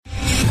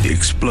The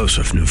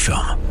explosive new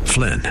film,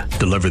 Flynn,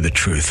 deliver the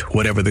truth,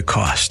 whatever the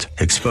cost,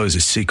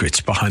 exposes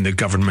secrets behind the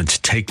government's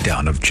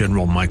takedown of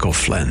General Michael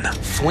Flynn.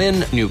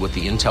 Flynn knew what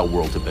the intel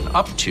world had been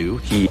up to.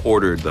 He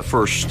ordered the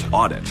first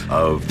audit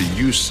of the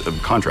use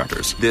of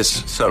contractors.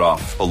 This set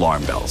off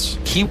alarm bells.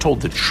 He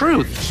told the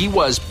truth. He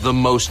was the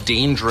most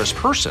dangerous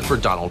person for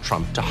Donald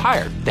Trump to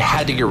hire. They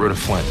had to get rid of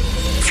Flynn.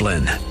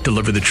 Flynn,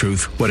 deliver the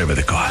truth, whatever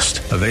the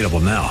cost. Available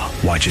now.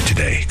 Watch it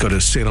today. Go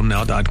to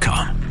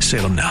salemnow.com.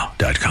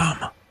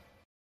 salemnow.com.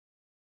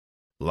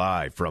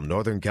 Live from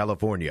Northern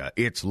California,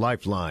 it's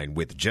Lifeline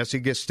with Jesse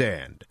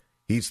Gistand.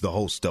 He's the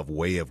host of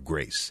Way of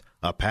Grace,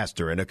 a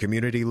pastor and a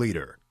community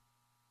leader.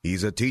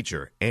 He's a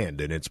teacher and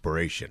an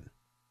inspiration.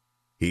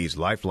 He's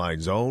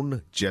Lifeline's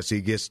own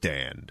Jesse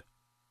Gistand.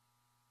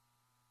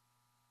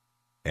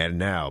 And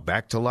now,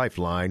 back to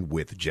Lifeline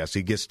with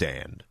Jesse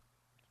Gistand.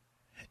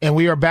 And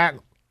we are back.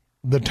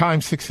 The time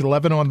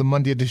 6:11 on the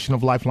Monday edition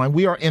of Lifeline.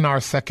 We are in our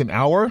second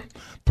hour.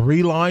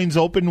 3 lines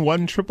open,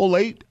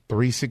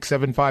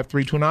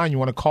 1-888-367-5329. You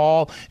want to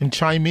call and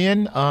chime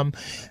in,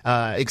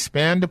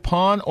 expand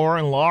upon or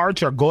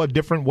enlarge or go a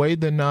different way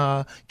than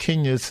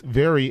Kenya's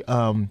very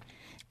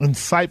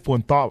insightful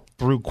and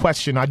thought-through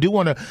question. I do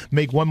want to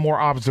make one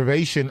more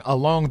observation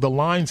along the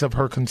lines of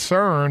her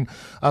concern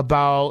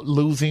about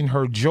losing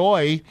her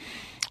joy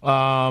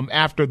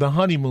after the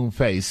honeymoon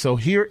phase. So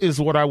here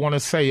is what I want to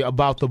say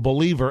about the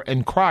believer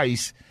in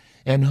Christ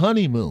and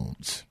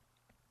honeymoons.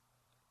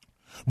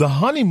 The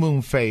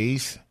honeymoon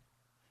phase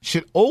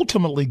should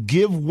ultimately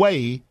give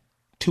way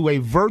to a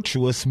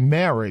virtuous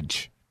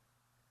marriage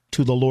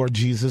to the Lord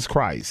Jesus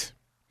Christ.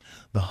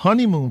 The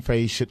honeymoon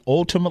phase should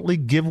ultimately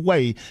give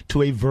way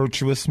to a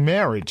virtuous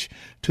marriage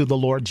to the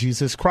Lord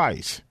Jesus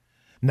Christ.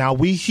 Now,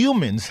 we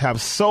humans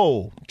have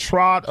so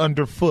trod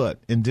underfoot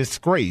and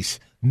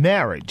disgraced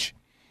marriage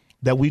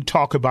that we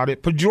talk about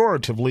it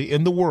pejoratively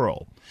in the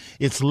world.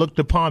 It's looked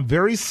upon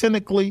very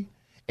cynically,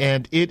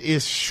 and it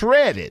is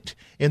shredded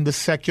in the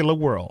secular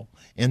world.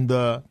 In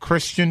the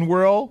Christian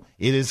world,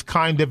 it is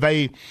kind of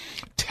a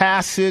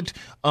tacit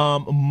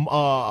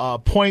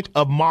point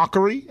of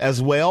mockery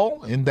as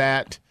well, in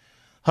that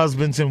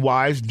husbands and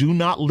wives do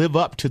not live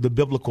up to the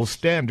biblical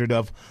standard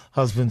of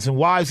husbands and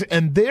wives,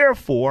 and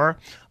therefore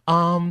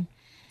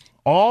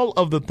all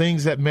of the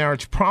things that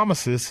marriage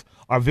promises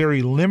are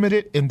very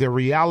limited in their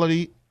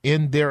reality,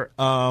 in their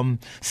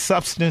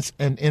substance,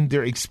 and in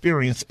their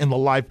experience in the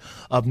life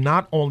of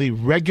not only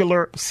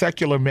regular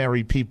secular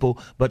married people,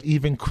 but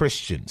even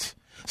Christians.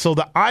 So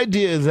the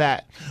idea is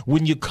that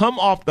when you come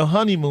off the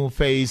honeymoon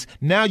phase,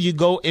 now you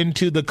go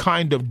into the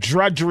kind of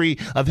drudgery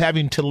of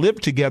having to live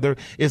together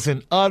is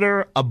an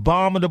utter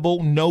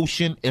abominable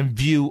notion and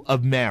view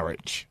of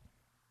marriage.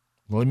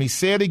 Let me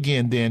say it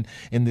again then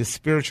in this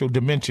spiritual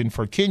dimension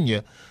for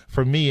Kenya,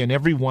 for me and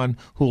everyone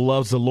who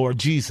loves the Lord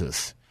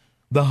Jesus.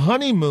 The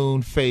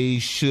honeymoon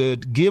phase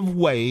should give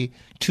way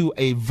to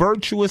a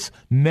virtuous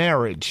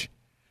marriage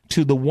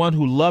to the one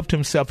who loved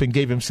himself and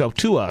gave himself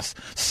to us,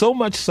 so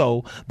much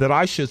so that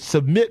I should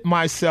submit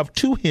myself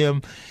to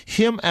him,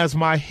 him as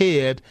my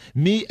head,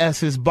 me as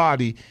his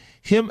body,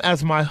 him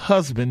as my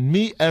husband,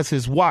 me as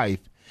his wife,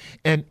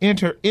 and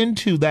enter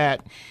into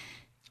that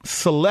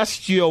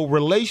celestial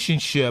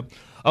relationship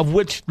of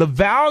which the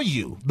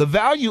value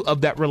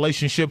of that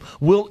relationship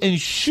will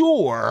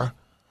ensure,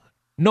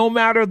 no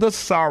matter the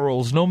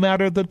sorrows, no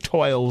matter the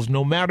toils,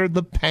 no matter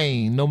the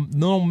pain,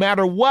 no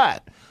matter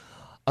what,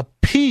 a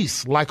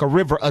peace like a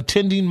river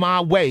attending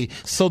my way,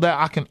 so that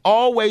I can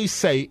always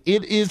say,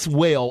 it is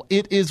well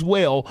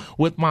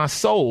with my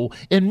soul,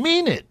 and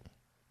mean it,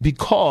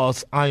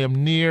 because I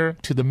am near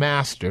to the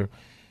Master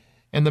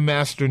and the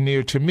Master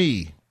near to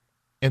me.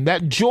 And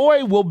that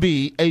joy will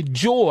be a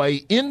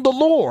joy in the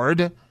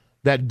Lord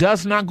that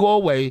does not go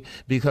away,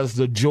 because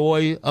the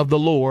joy of the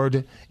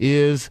Lord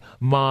is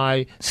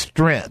my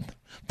strength.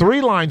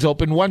 3 lines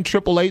open,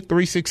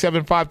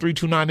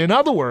 1-888-367-5329. In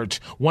other words,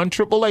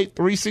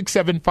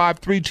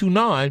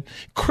 1-888-367-5329.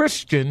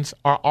 Christians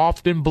are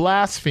often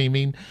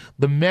blaspheming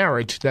the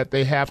marriage that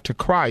they have to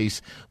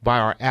Christ by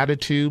our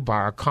attitude, by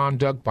our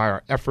conduct, by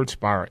our efforts,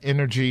 by our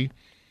energy,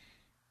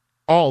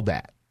 all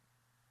that.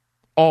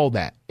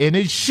 And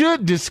it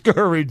should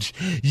discourage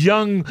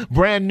young,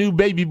 brand new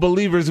baby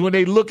believers when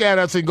they look at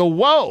us and go,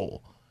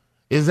 whoa,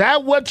 is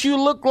that what you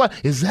look like?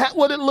 Is that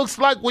what it looks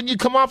like when you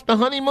come off the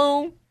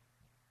honeymoon?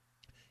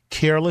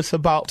 Careless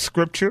about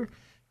scripture,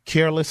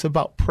 careless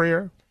about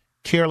prayer,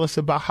 careless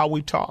about how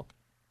we talk,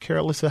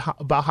 careless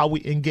about how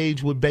we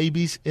engage with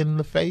babies in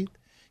the faith,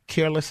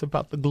 careless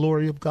about the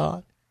glory of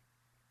God,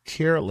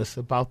 careless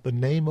about the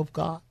name of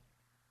God.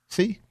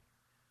 See?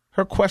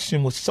 Her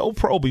question was so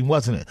probing,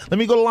 wasn't it? Let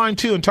me go to line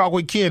 2 and talk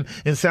with Ken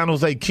in San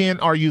Jose. Ken,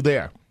 are you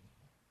there?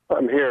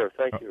 I'm here.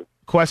 Thank you.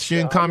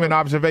 Question, comment,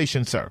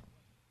 observation, sir.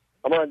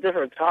 I'm on a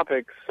different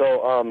topic.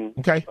 So,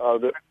 okay.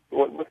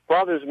 What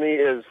bothers me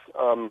is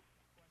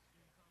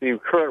the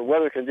current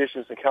weather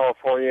conditions in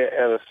California,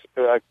 and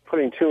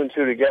putting 2 and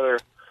 2 together.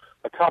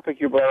 A topic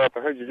you brought up,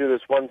 I heard you do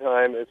this one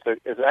time. It's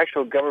an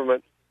actual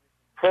government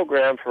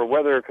program for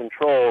weather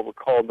control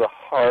called the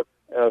HAARP,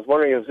 And I was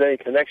wondering if there's any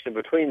connection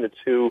between the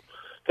two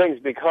things,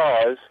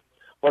 because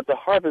what the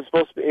HAARP is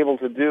supposed to be able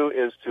to do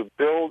is to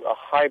build a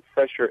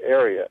high-pressure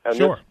area. And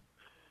sure.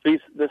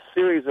 This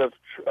series of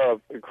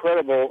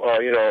incredible,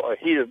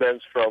 heat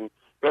events from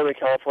Northern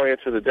California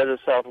to the desert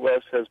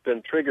Southwest has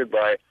been triggered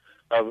by,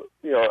 a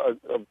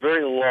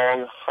very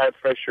long,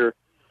 high-pressure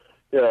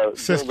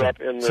build-up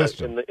in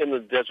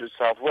the desert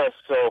Southwest.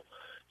 So,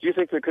 do you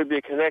think there could be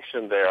a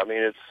connection there? I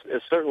mean,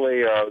 it's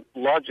certainly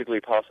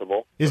logically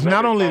possible. It's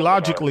not only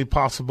logically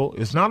possible.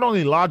 It's not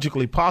only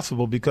logically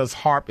possible because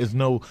HAARP is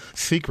no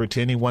secret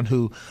to anyone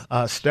who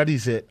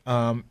studies it.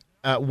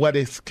 What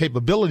its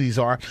capabilities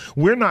are.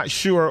 We're not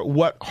sure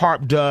what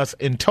HAARP does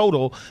in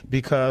total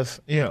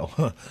because,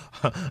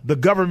 the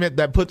government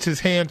that puts his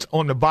hands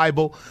on the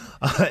Bible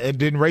and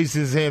then raises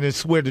his hand and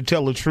swear to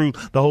tell the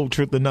truth, the whole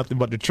truth, and nothing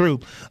but the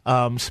truth,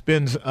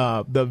 spends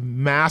the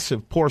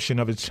massive portion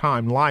of its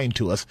time lying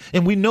to us.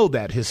 And we know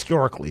that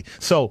historically.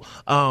 So,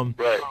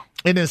 right.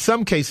 And in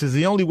some cases,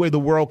 the only way the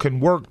world can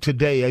work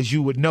today, as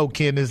you would know,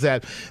 Ken, is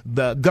that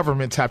the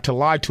governments have to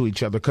lie to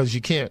each other, because you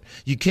can't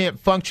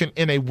function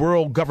in a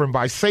world governed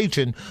by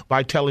Satan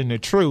by telling the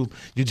truth.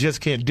 You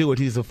just can't do it.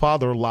 He's the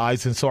father of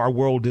lies, and so our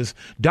world is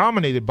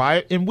dominated by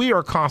it. And we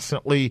are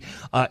constantly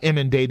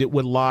inundated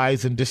with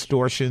lies and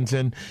distortions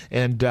and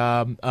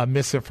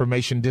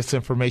misinformation,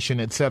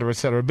 disinformation, et cetera, et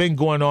cetera. Been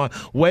going on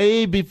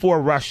way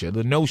before Russia.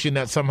 The notion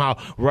that somehow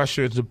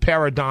Russia is the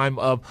paradigm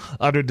of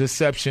utter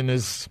deception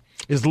is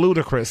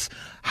ludicrous.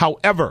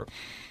 However,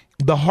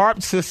 the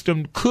HAARP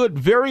system could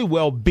very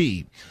well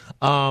be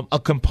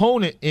a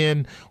component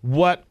in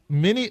what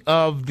many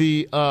of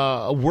the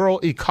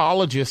world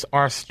ecologists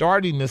are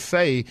starting to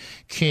say,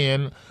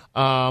 Ken,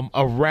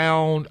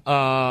 around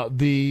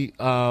the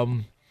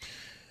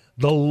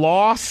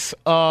loss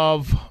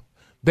of.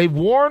 They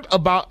warned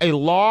about a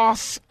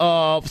loss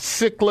of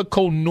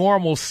cyclical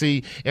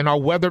normalcy in our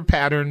weather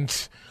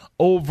patterns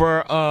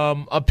over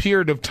a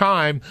period of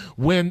time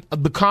when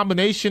the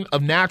combination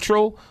of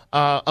natural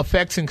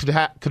effects and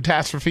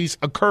catastrophes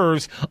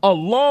occurs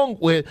along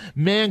with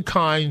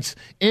mankind's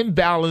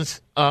imbalance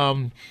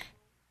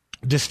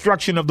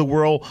destruction of the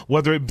world,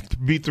 whether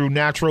it be through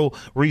natural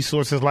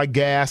resources like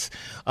gas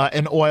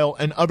and oil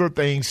and other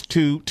things,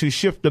 to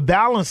shift the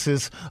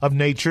balances of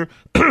nature,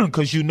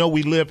 because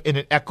we live in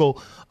an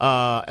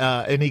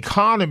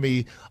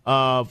economy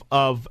of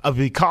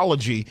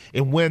ecology,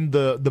 and when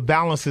the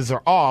balances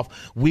are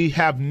off, we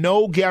have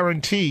no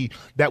guarantee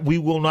that we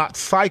will not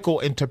cycle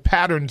into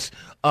patterns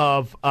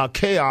of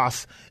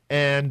chaos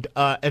and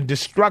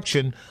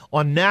destruction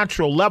on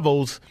natural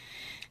levels.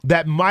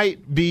 That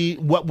might be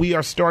what we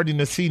are starting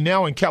to see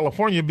now in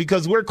California,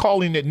 because we're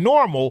calling it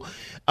normal,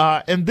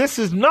 and this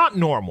is not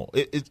normal.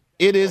 It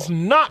is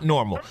not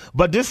normal,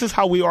 but this is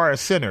how we are as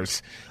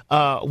sinners.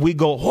 We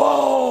go,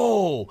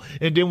 whoa,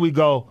 and then we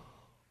go,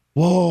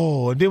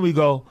 whoa, and then we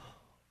go,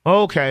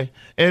 okay,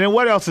 and then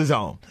what else is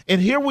on?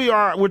 And here we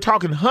are, we're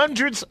talking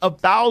hundreds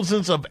of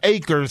thousands of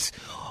acres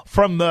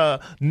from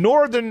the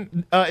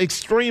northern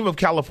extreme of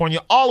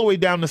California all the way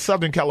down to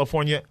Southern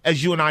California,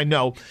 as you and I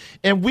know.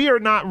 And we are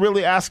not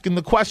really asking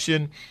the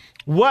question,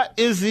 what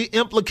is the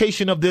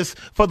implication of this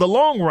for the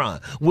long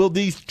run? Will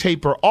these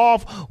taper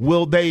off?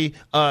 Will they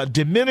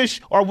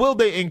diminish? Or will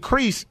they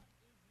increase?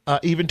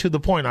 Even to the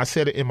point, I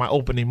said it in my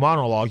opening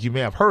monologue, you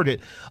may have heard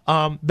it,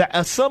 that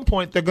at some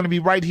point they're going to be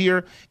right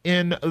here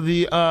in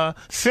the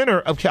center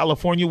of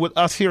California with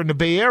us here in the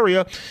Bay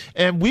Area,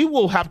 and we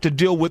will have to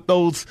deal with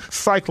those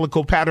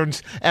cyclical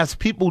patterns as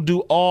people do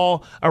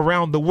all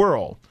around the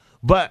world.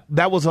 But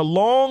that was a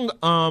long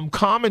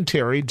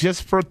commentary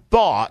just for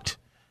thought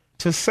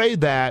to say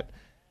that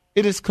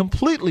it is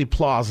completely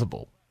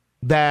plausible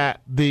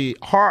that the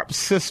HAARP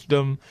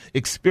system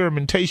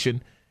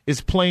experimentation is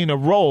playing a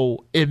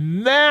role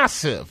in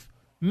massive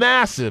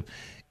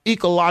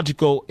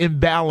ecological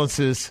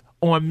imbalances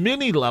on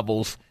many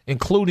levels,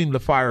 including the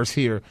fires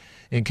here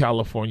in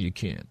California,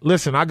 Ken.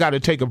 Listen, I got to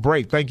take a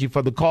break. Thank you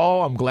for the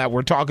call. I'm glad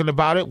we're talking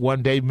about it.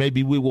 One day,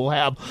 maybe we will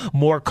have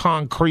more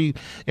concrete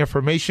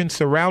information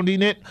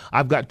surrounding it.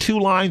 I've got two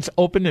lines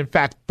open. In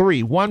fact,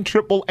 three.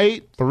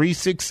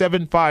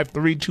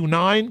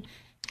 1-888-367-5329.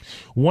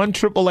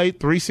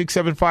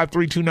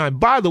 1-888-367-5329.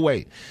 By the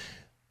way,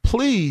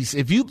 please,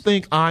 if you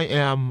think I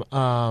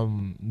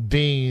am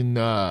being,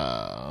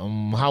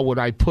 how would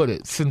I put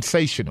it,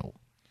 sensational,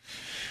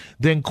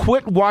 then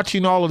quit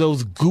watching all of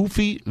those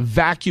goofy,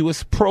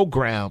 vacuous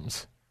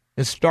programs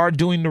and start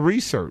doing the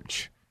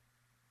research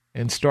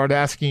and start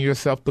asking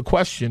yourself the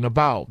question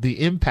about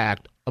the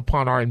impact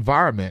upon our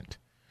environment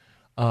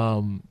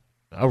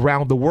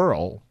around the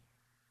world,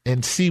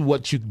 and see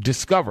what you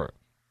discover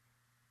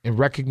and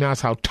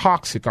recognize how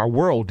toxic our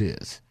world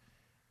is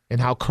and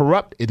how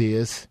corrupt it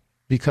is,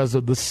 because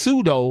of the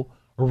pseudo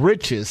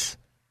riches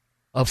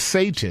of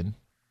Satan,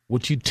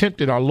 which he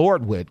tempted our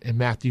Lord with in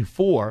Matthew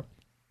 4,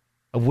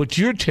 of which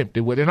you're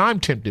tempted with and I'm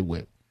tempted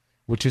with,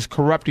 which is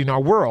corrupting our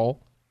world,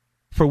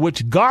 for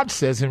which God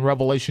says in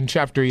Revelation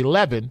chapter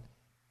 11,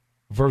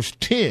 verse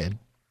 10,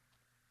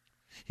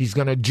 he's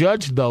going to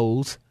judge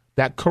those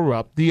that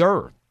corrupt the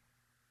earth.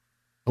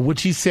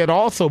 which he said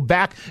also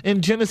back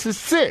in Genesis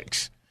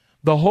 6.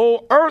 The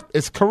whole earth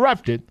is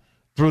corrupted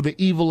through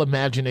the evil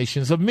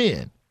imaginations of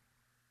men.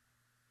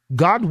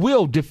 God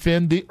will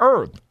defend the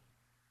earth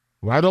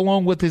right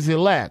along with his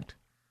elect,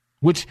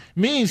 which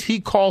means he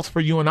calls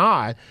for you and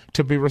I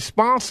to be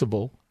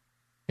responsible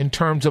in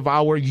terms of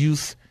our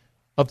use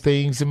of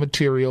things and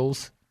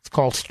materials. It's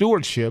called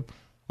stewardship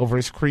over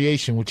his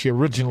creation, which he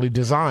originally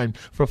designed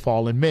for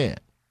fallen man.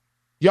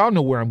 Y'all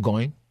know where I'm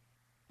going.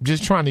 I'm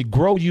just trying to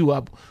grow you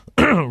up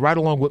right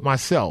along with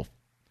myself.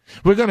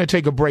 We're going to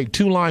take a break.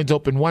 2 lines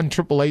open,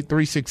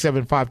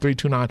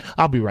 1-888-367-5329.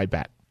 I'll be right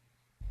back.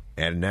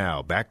 And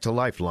now back to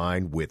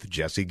Lifeline with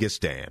Jesse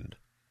Gistand.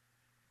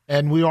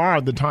 And we are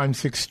at the time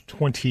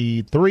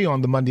 6:23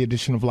 on the Monday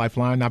edition of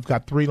Lifeline. I've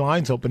got 3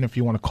 lines open if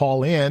you want to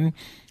call in.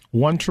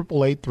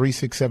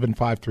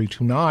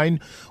 1-888-367-5329.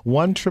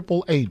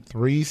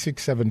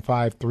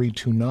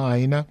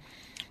 1-888-367-5329.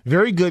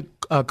 Very good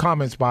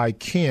comments by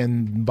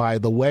Ken, by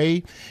the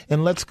way.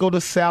 And let's go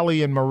to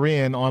Sally and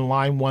Marin on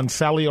line 1.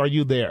 Sally, are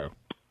you there?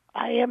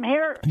 I am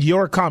here.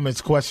 Your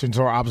comments, questions,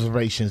 or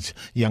observations,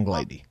 young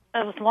lady.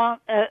 As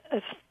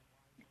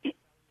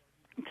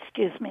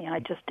excuse me, I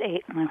just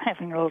ate and I'm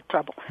having a little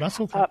trouble. That's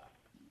okay.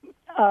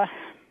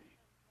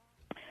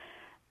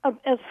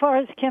 As far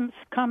as Kim's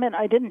comment,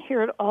 I didn't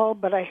hear it all,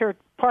 but I heard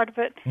part of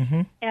it.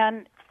 Mm-hmm.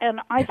 And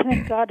I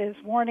think God is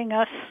warning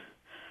us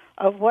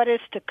of what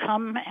is to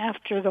come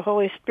after the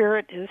Holy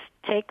Spirit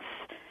takes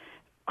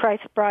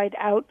Christ's bride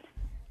out.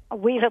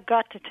 We have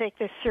got to take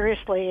this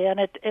seriously, and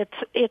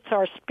it's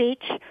our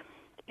speech.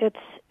 It's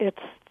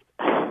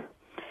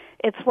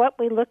what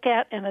we look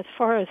at, and as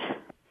far as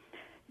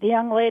the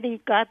young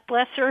lady, God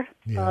bless her.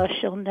 Yeah.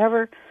 She'll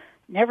never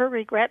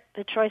regret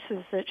the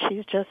choices that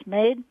she's just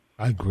made.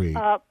 I agree.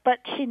 But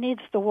she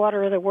needs the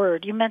water of the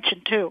Word. You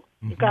mentioned, too.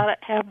 Mm-hmm. You've got to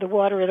have the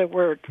water of the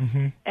Word.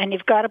 Mm-hmm. And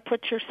you've got to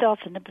put yourself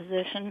in a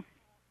position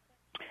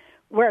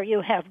where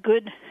you have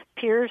good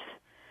peers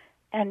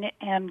and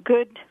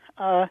good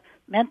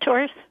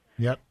mentors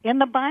in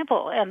the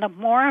Bible. And the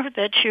more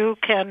that you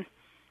can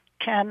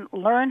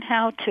learn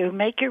how to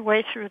make your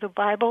way through the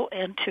Bible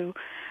and to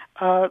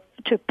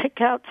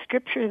pick out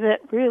Scripture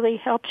that really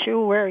helps you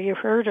where you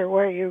hurt or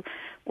where you're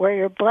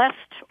blessed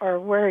or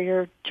where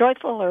you're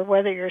joyful or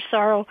whether you're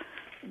sorrow,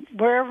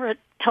 wherever it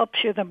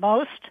helps you the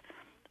most,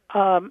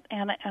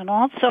 and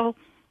also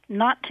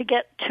not to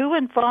get too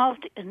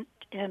involved in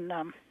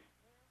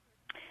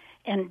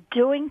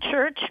doing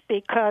church,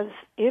 because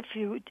if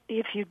you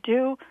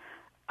do,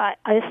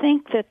 I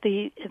think that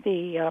the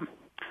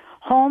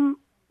home,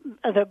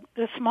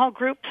 the small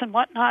groups and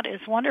whatnot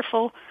is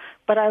wonderful.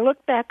 But I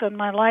look back on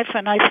my life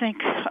and I think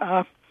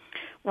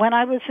when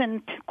I was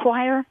in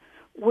choir,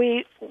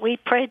 we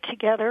prayed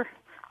together.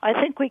 I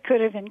think we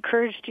could have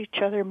encouraged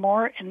each other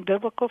more in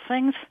biblical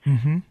things.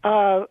 Mm-hmm.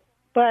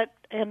 But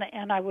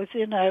I was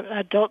in an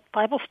adult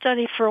Bible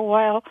study for a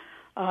while.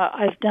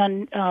 I've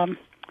done.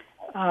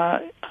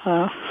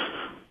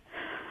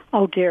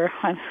 Oh dear,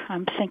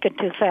 I'm thinking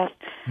too fast.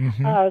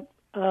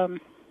 Mm-hmm.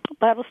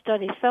 Bible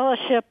study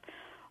fellowship.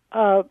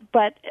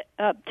 But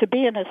to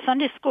be in a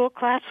Sunday school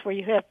class where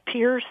you have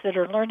peers that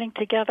are learning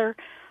together,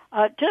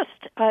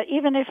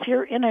 even if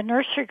you're in a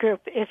nursery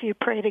group, if you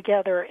pray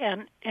together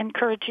and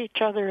encourage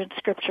each other in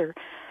Scripture,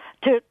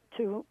 to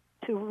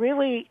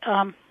really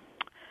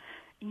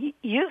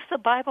use the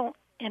Bible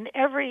in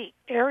every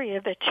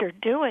area that you're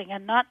doing,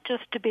 and not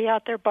just to be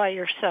out there by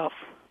yourself.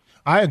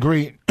 I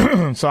agree.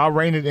 So I'll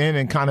rein it in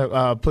and kind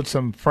of put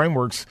some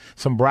frameworks,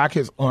 some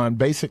brackets on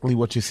basically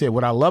what you said.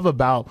 What I love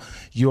about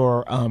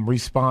your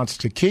response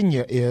to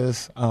Kenya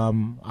is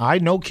I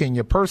know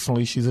Kenya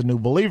personally. She's a new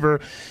believer,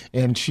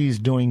 and she's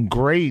doing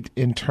great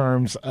in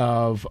terms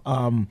of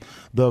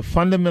the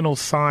fundamental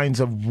signs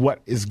of what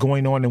is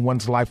going on in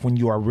one's life when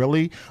you are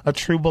really a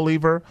true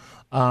believer.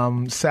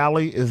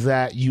 Sally, is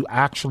that you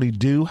actually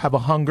do have a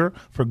hunger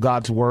for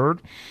God's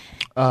word.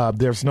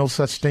 There's no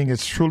such thing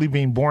as truly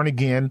being born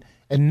again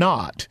and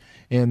not.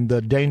 And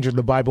the danger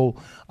the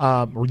Bible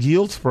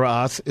yields for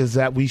us is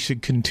that we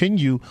should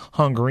continue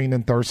hungering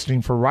and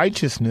thirsting for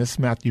righteousness,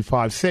 Matthew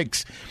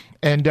 5:6.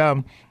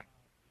 And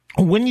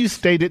when you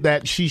stated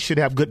that she should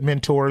have good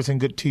mentors and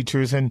good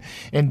teachers, and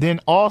then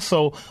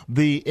also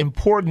the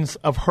importance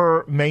of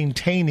her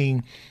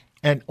maintaining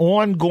an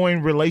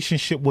ongoing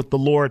relationship with the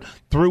Lord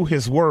through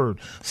his word,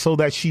 so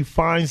that she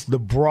finds the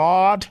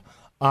broad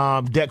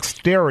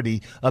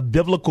dexterity of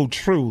biblical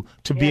truth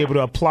to be able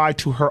to apply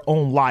to her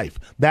own life.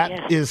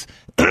 That is,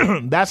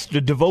 that's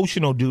the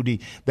devotional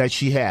duty that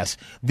she has.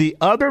 The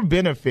other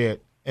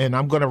benefit, and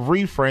I'm going to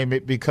reframe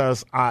it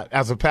because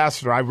as a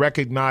pastor, I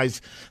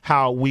recognize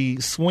how we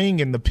swing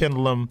in the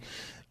pendulum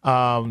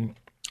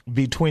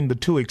between the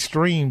two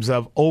extremes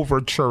of over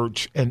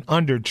church and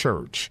under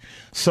church.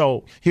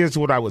 So here's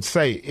what I would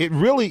say. It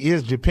really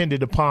is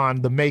dependent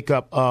upon the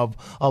makeup of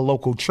a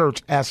local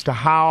church as to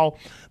how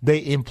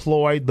they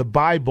employ the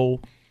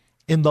Bible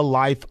in the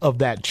life of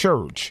that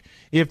church.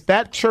 If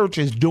that church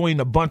is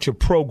doing a bunch of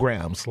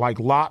programs like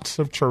lots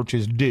of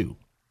churches do,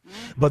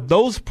 But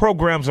those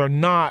programs are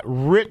not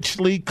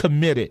richly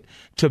committed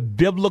to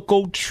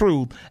biblical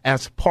truth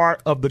as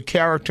part of the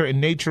character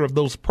and nature of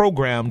those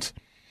programs.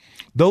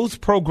 Those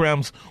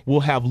programs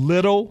will have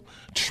little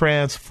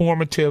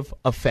transformative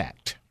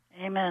effect.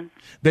 Amen.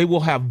 They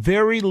will have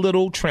very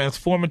little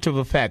transformative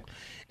effect.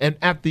 And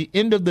at the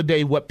end of the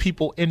day, what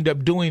people end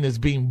up doing is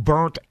being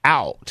burnt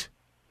out.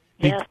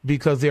 Yes.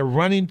 Because they're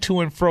running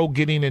to and fro,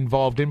 getting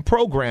involved in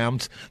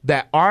programs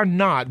that are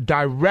not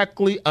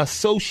directly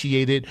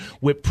associated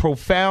with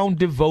profound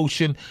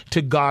devotion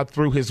to God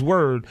through his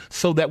word,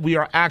 so that we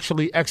are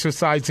actually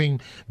exercising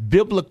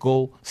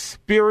biblical,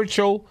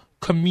 spiritual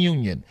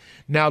communion.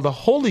 Now, the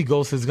Holy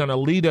Ghost is going to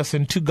lead us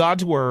into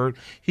God's word.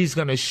 He's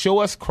going to show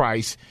us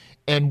Christ.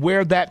 And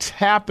where that's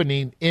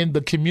happening in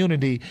the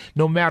community,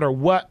 no matter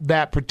what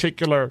that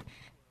particular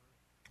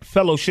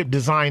fellowship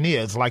design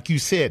is, like you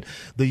said,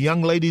 the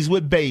young ladies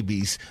with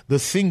babies, the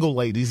single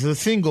ladies, the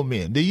single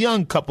men, the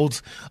young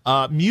couples,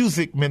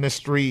 music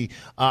ministry,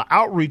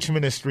 outreach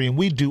ministry, and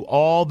we do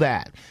all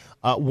that.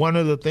 One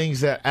of the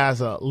things that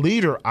as a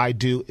leader I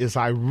do is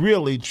I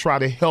really try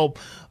to help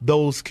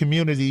those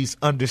communities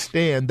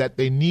understand that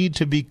they need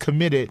to be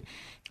committed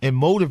and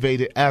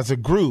motivated as a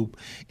group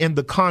in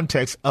the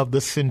context of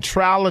the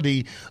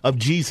centrality of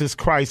Jesus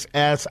Christ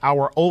as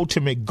our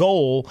ultimate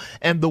goal,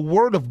 and the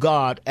Word of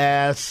God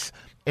as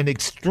an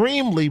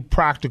extremely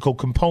practical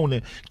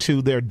component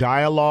to their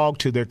dialogue,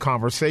 to their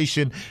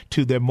conversation,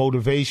 to their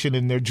motivation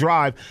and their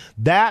drive.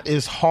 That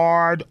is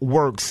hard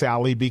work,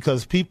 Sally,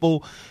 because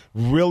people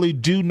really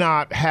do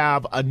not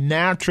have a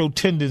natural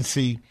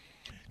tendency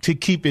to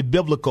keep it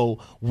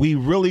biblical. We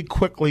really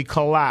quickly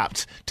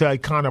collapse to a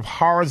kind of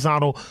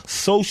horizontal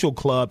social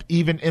club,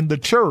 even in the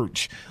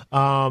church.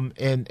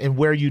 And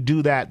where you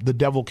do that, the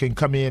devil can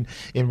come in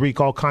and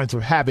wreak all kinds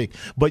of havoc.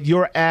 But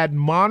your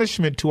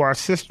admonishment to our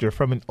sister,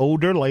 from an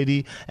older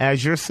lady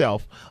as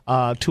yourself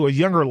to a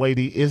younger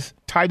lady, is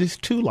Titus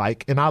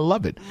 2-like, and I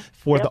love it.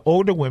 For the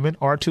older women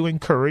are to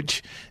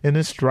encourage and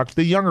instruct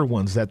the younger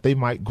ones, that they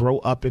might grow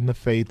up in the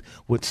faith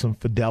with some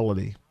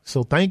fidelity.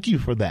 So thank you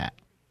for that.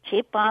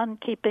 Keep on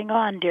keeping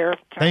on, dear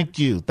friend. Thank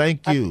you.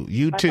 Thank you.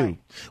 You too.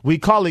 We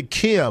call it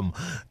Kim,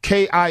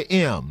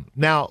 K-I-M.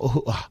 Now,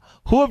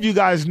 who of you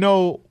guys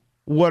know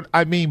what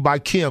I mean by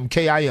Kim,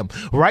 K-I-M?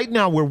 Right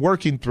now, we're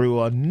working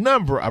through a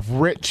number of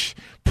rich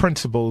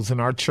principles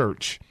in our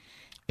church.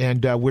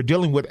 And we're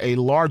dealing with a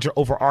larger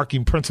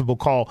overarching principle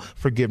called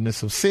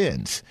forgiveness of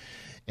sins.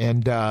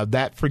 And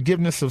that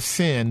forgiveness of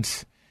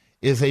sins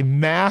is a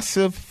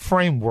massive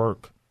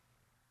framework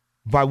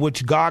by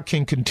which God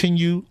can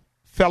continue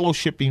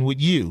fellowshipping with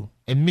you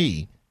and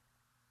me,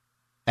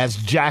 as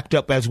jacked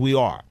up as we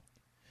are.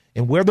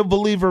 And where the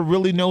believer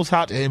really knows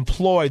how to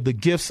employ the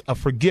gifts of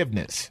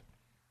forgiveness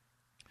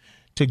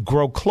to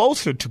grow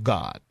closer to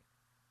God,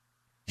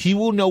 he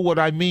will know what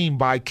I mean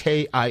by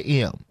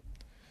K-I-M.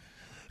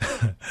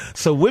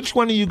 So which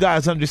one of you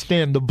guys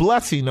understand the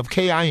blessing of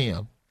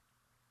K-I-M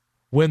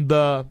when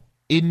the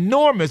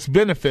enormous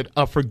benefit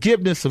of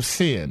forgiveness of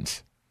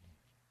sins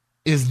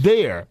is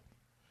there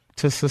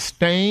to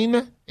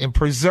sustain and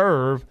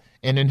preserve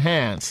and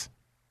enhance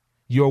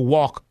your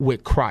walk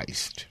with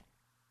Christ?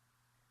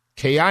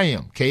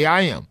 K-I-M,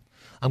 K-I-M.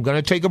 I'm going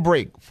to take a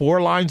break.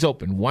 4 lines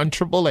open,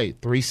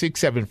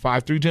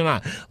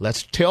 1-888-367-5329.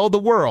 Let's tell the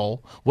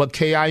world what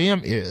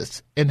K-I-M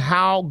is and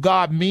how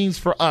God means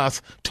for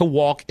us to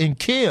walk in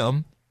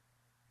Kim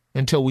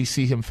until we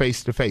see him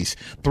face to face.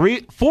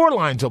 4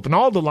 lines open.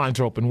 All the lines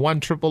are open.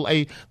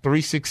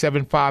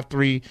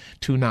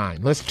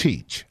 1-888-367-5329. Let's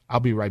teach. I'll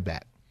be right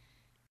back.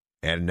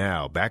 And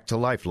now back to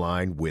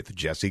Lifeline with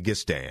Jesse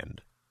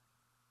Gistand.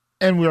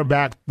 And we're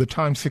back. The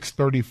time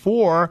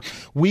 6:34.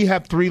 We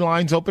have 3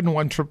 lines open: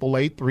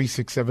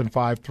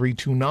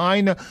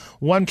 1-888-367-5329,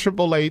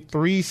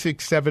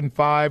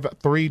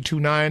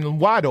 1-888-367-5329,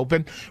 wide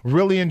open.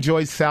 Really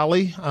enjoyed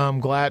Sally. I'm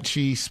glad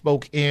she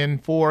spoke in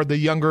for the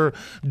younger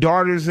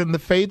daughters in the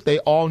faith. They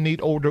all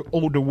need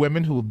older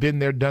women who have been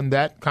there, done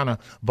that, kind of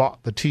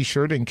bought the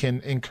T-shirt and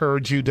can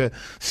encourage you to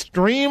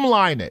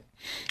streamline it.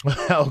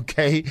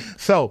 Okay,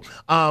 so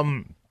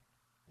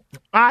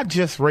I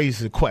just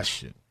raised a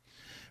question.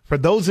 For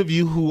those of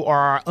you who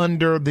are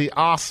under the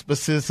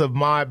auspices of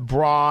my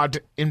broad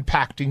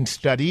impacting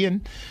study,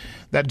 and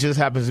that just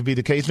happens to be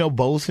the case, no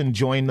boast,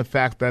 enjoying the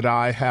fact that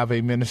I have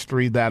a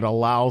ministry that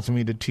allows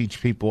me to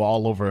teach people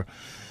all over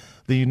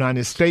the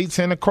United States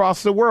and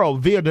across the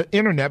world via the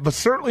internet, but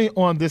certainly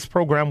on this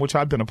program, which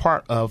I've been a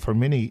part of for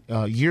many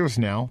years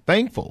now.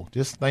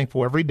 Just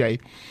thankful every day.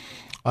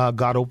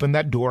 God opened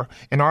that door,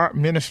 and our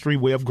ministry,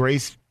 Way of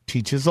Grace,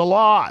 teaches a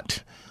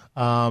lot.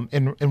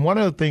 And one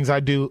of the things I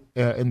do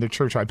in the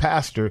church I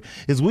pastor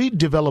is we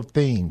develop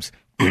themes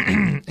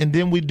and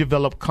then we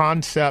develop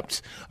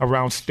concepts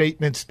around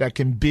statements that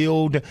can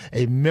build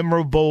a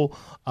memorable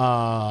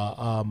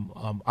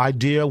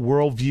idea,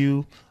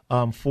 worldview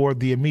for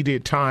the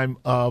immediate time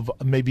of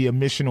maybe a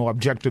missional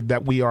objective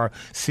that we are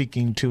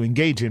seeking to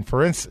engage in.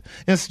 For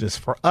instance,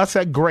 for us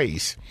at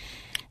Grace,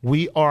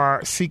 we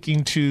are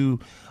seeking to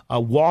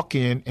walk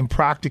in and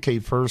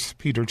practicate 1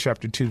 Peter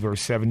chapter 2,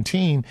 verse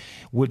 17,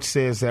 which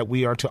says that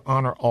we are to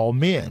honor all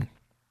men,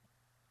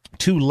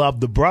 to love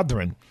the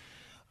brethren,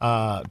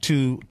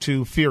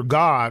 to fear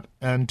God,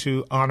 and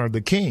to honor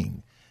the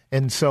king.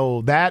 And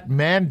so that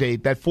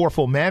mandate, that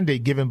fourfold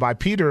mandate given by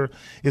Peter,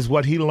 is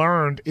what he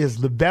learned is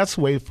the best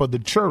way for the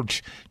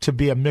church to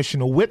be a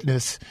missional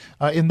witness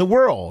in the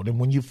world. And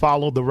when you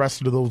follow the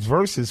rest of those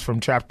verses from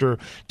chapter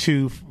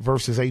 2,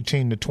 verses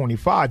 18 to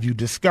 25, you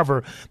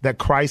discover that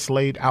Christ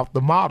laid out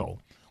the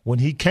model. When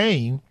he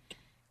came,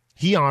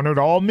 he honored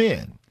all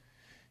men.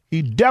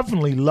 He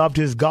definitely loved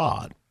his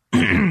God.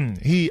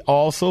 He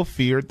also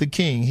feared the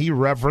king. He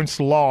reverenced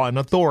law and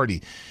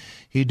authority.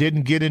 He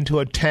didn't get into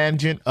a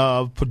tangent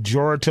of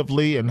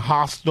pejoratively and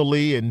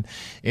hostilely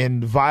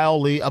and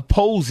vilely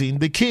opposing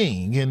the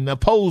king and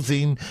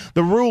opposing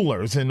the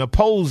rulers and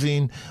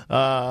opposing,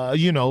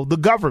 the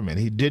government.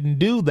 He didn't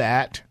do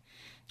that.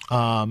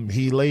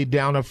 He laid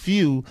down a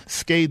few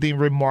scathing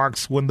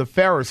remarks when the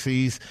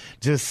Pharisees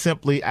just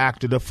simply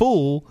acted a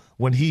fool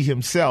when he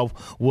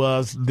himself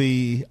was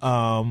the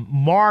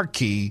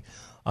marquee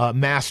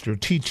master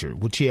teacher,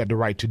 which he had the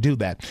right to do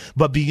that.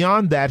 But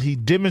beyond that, he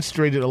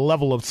demonstrated a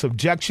level of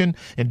subjection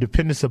and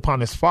dependence upon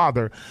his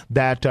Father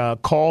that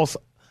called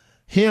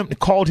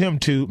him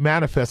to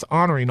manifest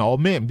honoring all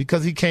men,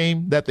 because he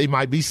came that they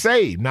might be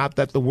saved, not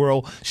that the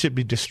world should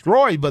be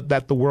destroyed, but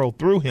that the world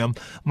through him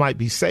might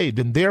be saved.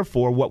 And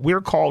therefore, what we're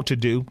called to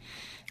do,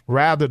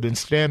 rather than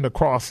stand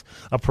across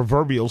a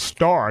proverbial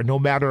star, no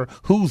matter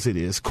whose it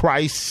is,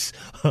 Christ's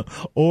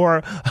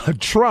or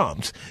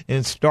Trump's,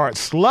 and start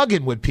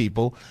slugging with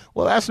people,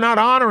 well, that's not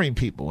honoring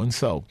people. And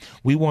so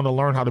we want to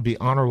learn how to be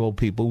honorable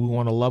people. We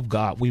want to love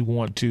God. We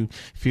want to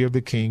fear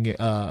the king,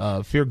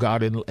 fear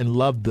God and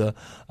love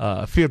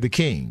fear the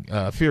king,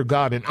 fear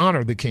God and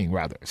honor the king,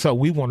 rather. So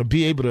we want to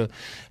be able to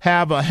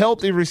have a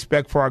healthy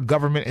respect for our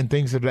government and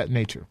things of that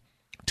nature.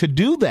 To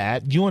do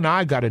that, you and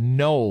I got to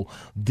know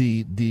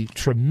the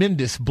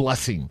tremendous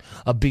blessing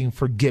of being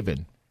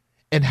forgiven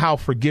and how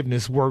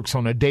forgiveness works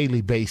on a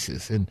daily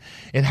basis, and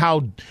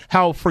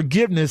how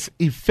forgiveness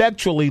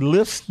effectually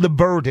lifts the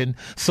burden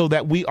so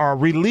that we are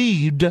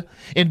relieved,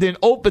 and then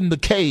open the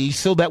cage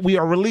so that we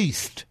are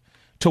released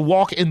to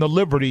walk in the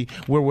liberty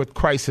wherewith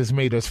Christ has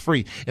made us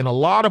free. And a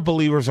lot of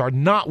believers are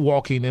not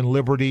walking in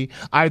liberty,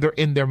 either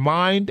in their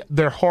mind,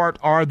 their heart,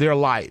 or their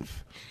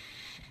life.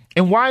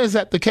 And why is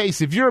that the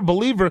case? If you're a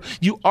believer,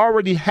 you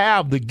already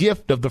have the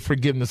gift of the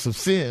forgiveness of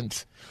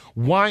sins.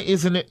 Why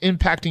isn't it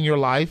impacting your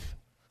life?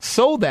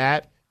 So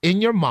that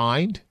in your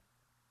mind,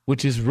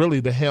 which is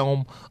really the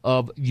helm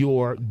of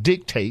your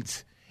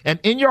dictates, and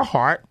in your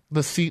heart,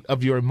 the seat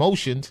of your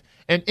emotions,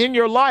 and in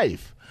your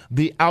life,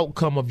 the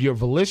outcome of your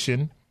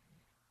volition,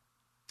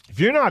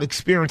 if you're not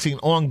experiencing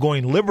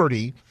ongoing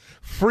liberty,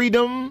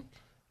 freedom,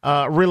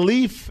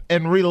 relief,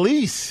 and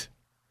release,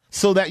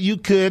 so that you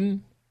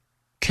can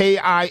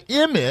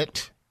KIM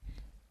it,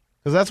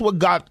 because that's what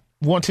God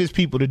wants his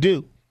people to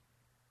do.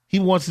 He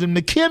wants them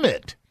to Kim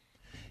it.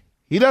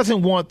 He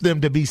doesn't want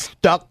them to be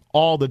stuck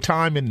all the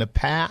time in the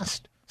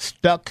past,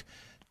 stuck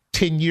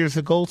 10 years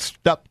ago,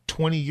 stuck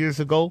 20 years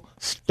ago,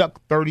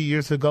 stuck 30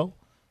 years ago,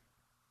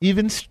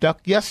 even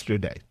stuck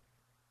yesterday.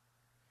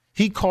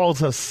 He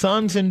calls us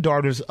sons and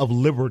daughters of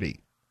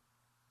liberty,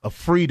 of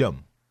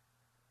freedom,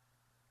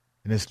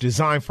 and it's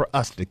designed for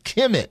us to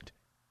Kim it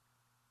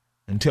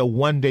until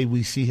one day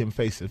we see him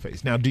face to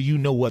face. Now, do you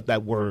know what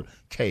that word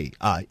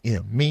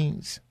KIM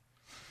means?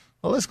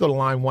 Well, let's go to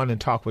line 1 and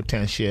talk with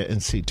Tanshia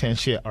and see.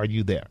 Tanshia, are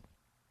you there?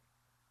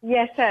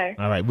 Yes, sir.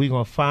 All right, we're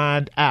going to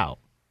find out.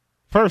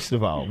 First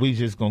of all, we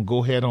just going to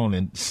go ahead on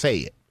and say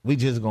it. We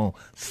just going to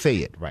say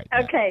it right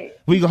now. Okay.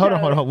 We go, hold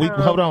on. Hold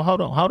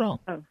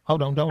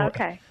on, don't worry.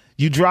 Okay.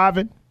 You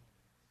driving?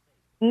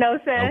 No,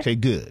 sir. Okay,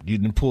 good. You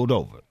done pulled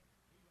over.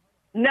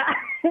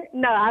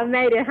 No, I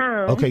made it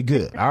home. Okay,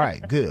 good. All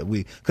right, good.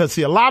 Because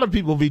see, a lot of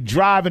people be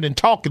driving and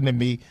talking to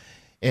me,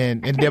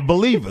 and they're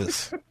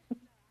believers.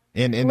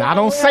 And well, I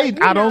don't say. If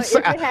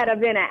it had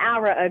been an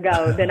hour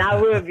ago, then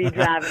I would be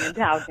driving and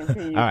talking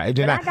to you. All right,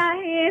 then I got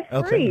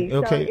hands free.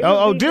 Okay.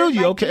 So do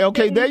you? Like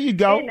okay. There you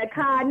go. In the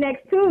car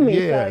next to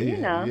me. Yeah, so, you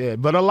know. Yeah.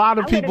 But a lot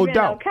of people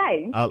don't.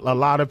 Okay. A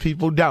lot of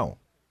people don't,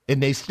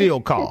 and they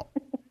still call.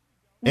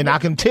 And I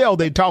can tell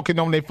they talking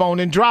on their phone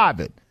and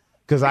driving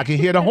because I can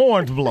hear the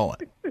horns blowing.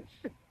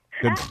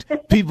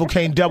 People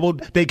can't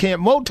they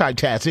can't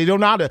multitask. They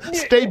don't know how to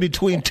stay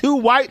between two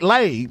white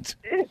lanes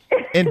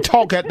and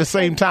talk at the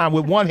same time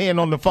with one hand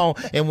on the phone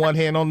and one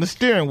hand on the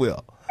steering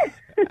wheel.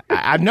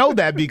 I know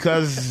that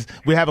because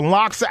we're having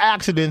lots of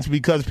accidents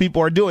because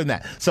people are doing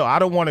that. So I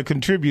don't want to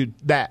contribute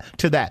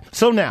to that.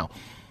 So now,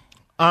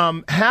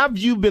 have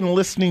you been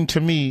listening to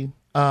me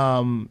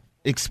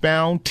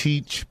expound,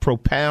 teach,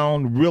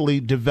 propound, really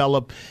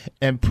develop,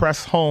 and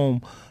press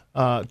home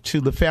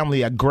to the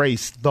family at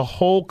Grace the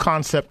whole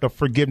concept of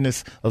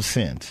forgiveness of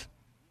sins?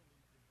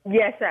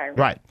 Yes, sir.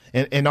 Right.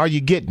 And are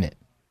you getting it?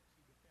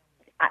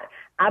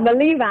 I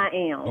believe I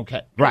am.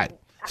 Okay. Right.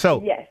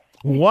 So yes.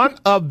 One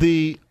of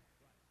the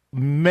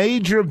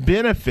major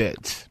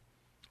benefits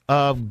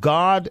of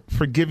God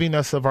forgiving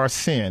us of our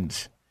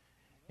sins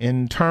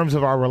in terms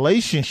of our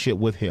relationship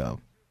with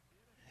him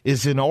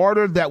is in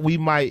order that we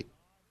might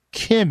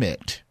kim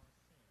it.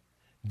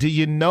 Do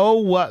you know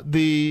what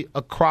the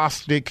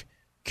acrostic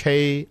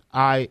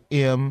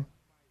KIM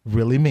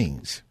really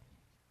means?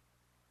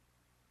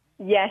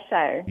 Yes,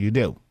 sir. You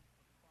do?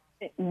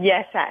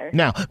 Yes, sir.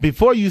 Now,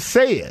 before you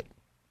say it,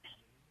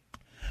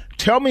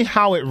 tell me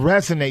how it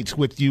resonates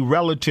with you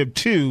relative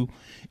to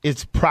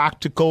its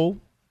practical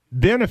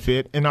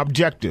benefit and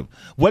objective.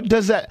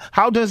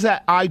 How does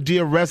that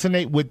idea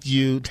resonate with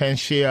you,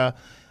 Tanshia,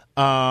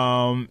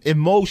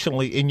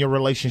 emotionally in your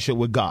relationship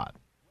with God?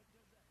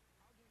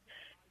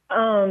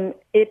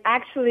 It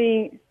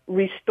actually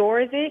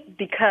restores it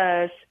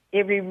because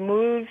it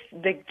removes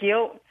the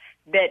guilt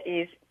that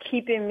is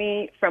keeping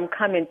me from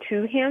coming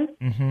to him.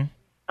 Mm-hmm.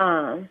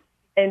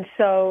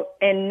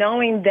 And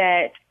knowing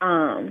that,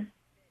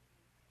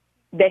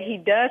 that he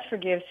does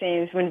forgive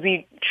sins when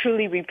we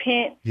truly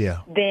repent,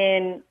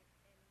 then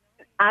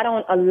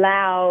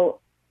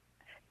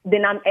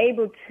I'm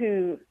able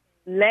to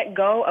let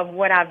go of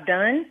what I've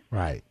done.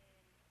 Right.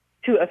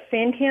 To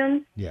offend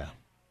him. Yeah.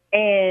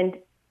 And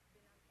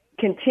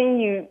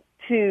continue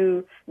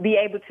to be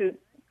able to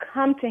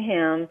come to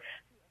him,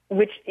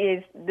 which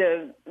is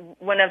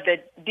one of the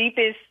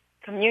deepest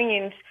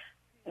communions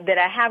that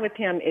I have with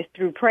him is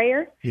through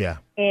prayer. Yeah.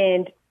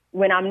 And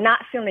when I'm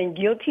not feeling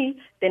guilty,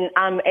 then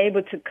I'm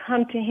able to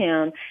come to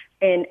him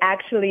and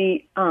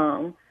actually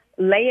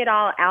lay it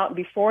all out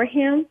before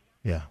him.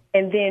 Yeah.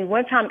 And then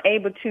once I'm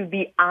able to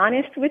be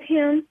honest with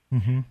him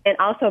and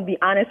also be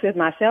honest with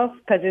myself,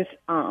 because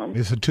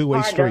it's a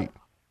two-way street.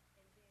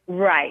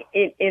 Right.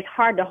 It's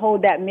hard to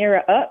hold that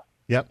mirror up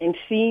and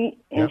see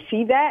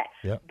that.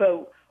 Yep.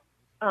 But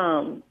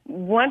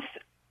once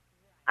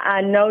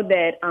I know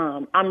that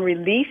I'm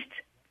released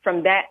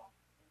from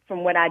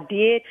what I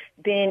did,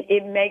 then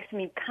it makes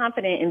me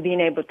confident in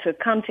being able to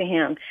come to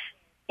him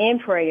in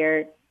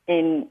prayer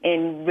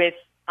and with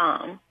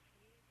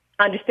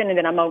understanding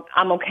that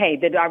I'm okay,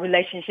 that our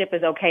relationship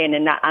is okay, and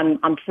then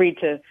I'm free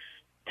to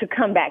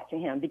come back to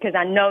him, because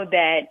I know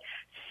that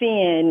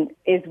sin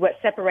is what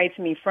separates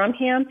me from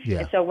him. Yeah.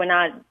 And so when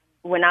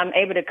I'm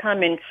able to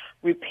come and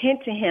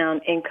repent to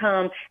him and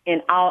come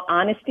in all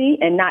honesty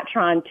and not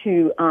trying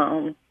to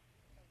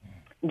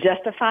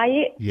justify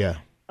it,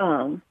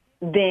 then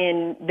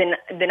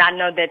I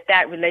know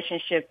that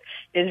relationship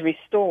is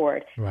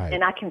restored. Right.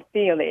 And I can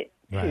feel it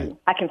too. Right.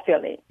 I can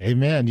feel it.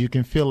 Amen. You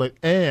can feel it.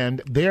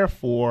 And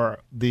therefore,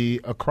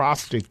 the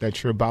acrostic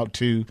that you're about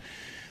to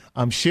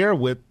share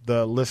with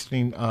the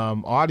listening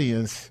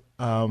audience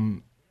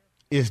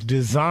is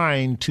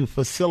designed to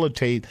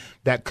facilitate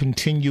that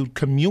continued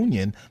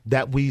communion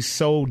that we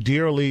so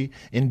dearly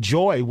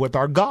enjoy with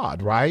our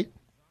God, right?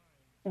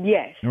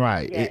 Yes.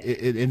 Right. Yes.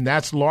 And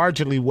that's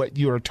largely what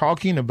you are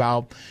talking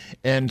about.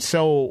 And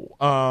so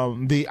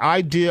the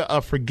idea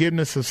of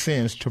forgiveness of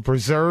sins to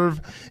preserve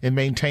and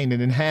maintain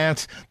and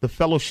enhance the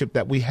fellowship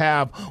that we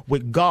have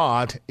with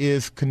God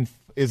is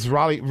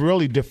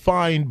really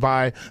defined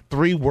by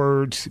three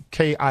words,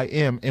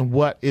 KIM. And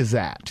what is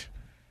that?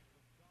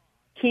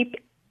 Keep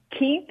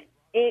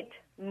it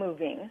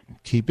moving.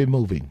 Keep it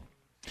moving.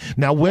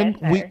 Now,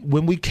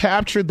 when we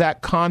capture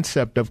that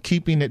concept of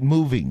keeping it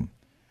moving,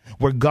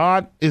 where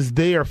God is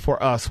there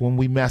for us when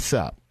we mess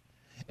up,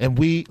 and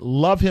we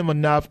love him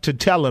enough to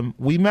tell him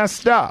we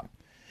messed up,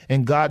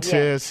 and God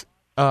says,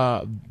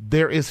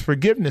 there is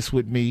forgiveness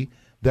with me,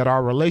 that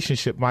our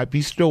relationship might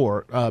be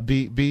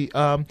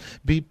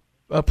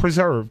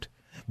preserved.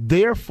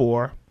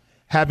 Therefore,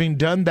 having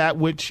done that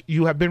which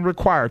you have been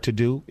required to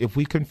do, if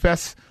we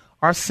confess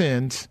our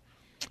sins,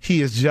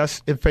 he is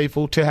just and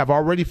faithful to have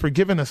already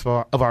forgiven us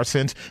of our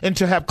sins and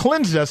to have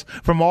cleansed us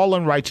from all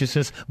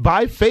unrighteousness.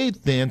 By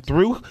faith, then,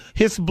 through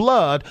his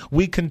blood,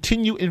 we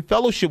continue in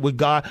fellowship with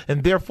God,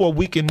 and therefore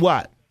we can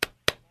what?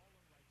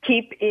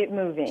 Keep it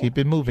moving. Keep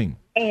it moving.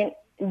 And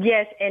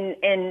yes,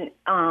 and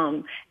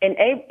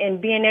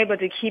being able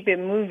to keep it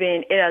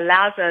moving, it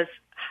allows us,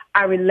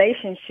 our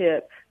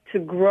relationship, to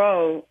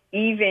grow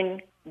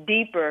even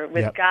deeper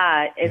with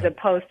God, as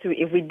opposed to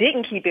if we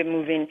didn't keep it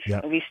moving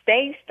and we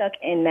stay stuck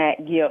in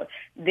that guilt,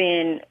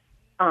 then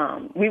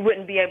we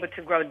wouldn't be able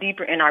to grow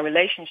deeper in our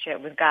relationship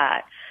with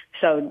God.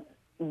 So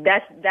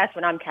that's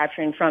what I'm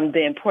capturing from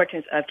the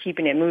importance of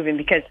keeping it moving,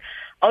 because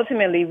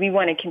ultimately we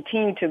want to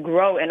continue to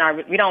grow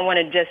we don't want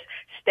to just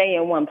stay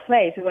in one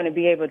place. We want to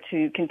be able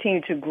to continue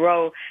to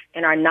grow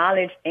in our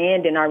knowledge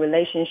and in our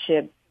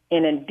relationship,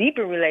 in a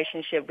deeper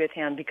relationship with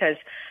him, because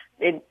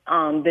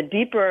the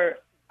deeper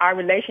our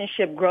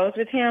relationship grows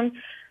with him,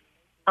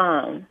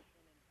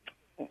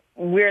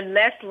 we're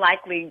less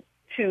likely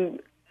to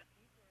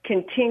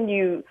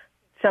continue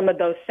some of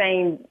those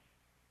same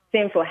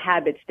sinful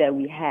habits that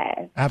we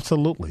have.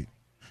 Absolutely.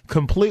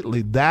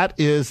 Completely. That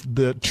is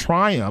the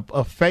triumph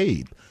of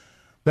faith.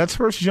 That's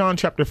 1 John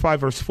chapter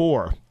 5, verse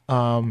 4.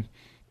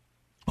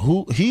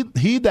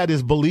 He that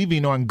is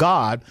believing on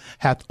God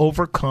hath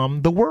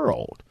overcome the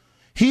world.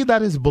 He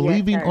that is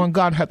believing on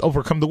God hath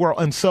overcome the world.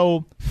 And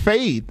so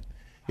faith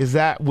is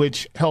that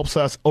which helps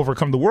us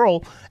overcome the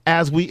world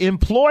as we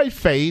employ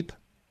faith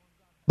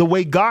the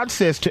way God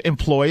says to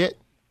employ it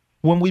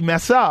when we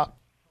mess up.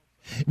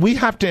 We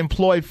have to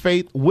employ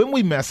faith when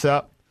we mess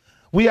up.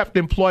 We have to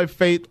employ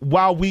faith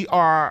while we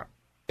are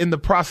in the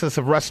process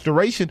of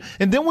restoration.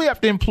 And then we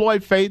have to employ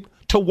faith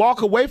to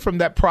walk away from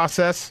that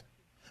process,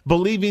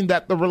 believing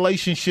that the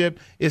relationship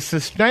is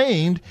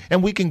sustained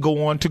and we can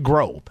go on to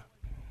growth.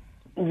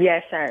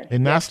 Yes, sir.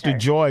 And that's the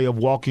joy of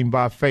walking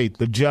by faith.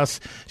 The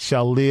just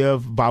shall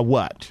live by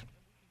what?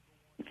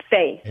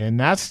 Faith. And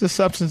that's the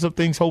substance of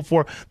things hoped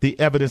for, the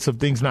evidence of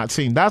things not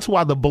seen. That's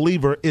why the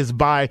believer is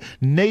by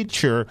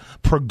nature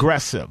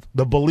progressive.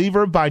 The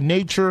believer by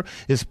nature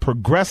is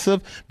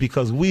progressive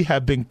because we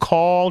have been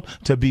called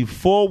to be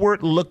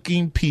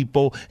forward-looking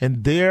people,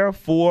 and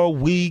therefore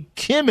we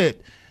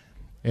commit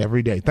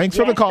every day. Thanks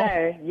for the call.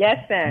 Sir.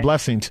 Yes, sir.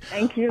 Blessings.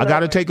 Thank you. I got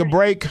to take a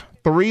break.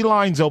 3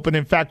 lines open.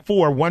 In fact,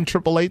 4.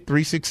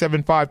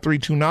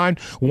 1-888-367-5329.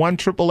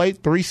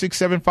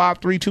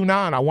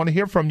 1-888-367-5329. I want to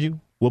hear from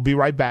you. We'll be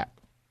right back.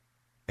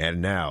 And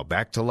now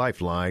back to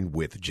Lifeline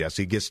with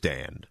Jesse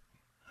Gistand.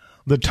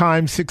 The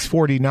time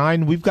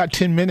 6:49. We've got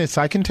 10 minutes.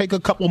 I can take a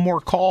couple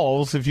more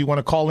calls if you want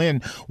to call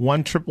in.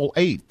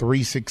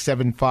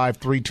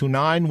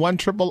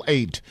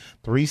 1-888-367-5329.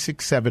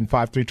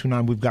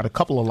 1-888-367-5329. We've got a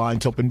couple of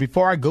lines open.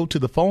 Before I go to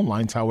the phone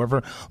lines,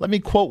 however, let me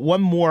quote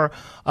one more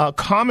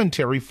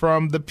commentary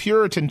from the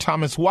Puritan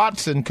Thomas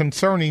Watson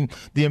concerning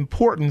the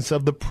importance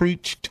of the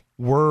preached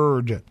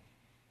word.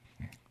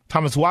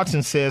 Thomas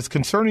Watson says,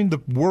 concerning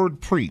the word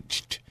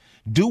preached,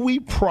 do we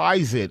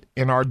prize it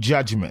in our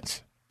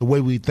judgments, the way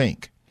we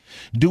think?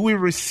 Do we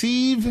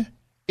receive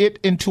it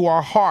into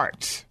our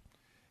hearts?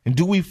 And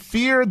do we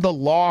fear the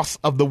loss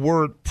of the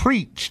word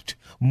preached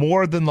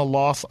more than the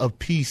loss of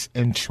peace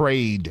and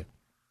trade?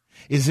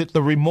 Is it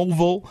the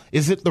removal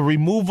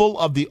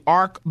of the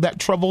ark that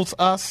troubles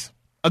us?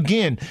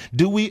 Again,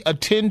 do we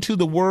attend to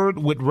the word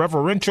with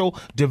reverential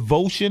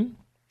devotion?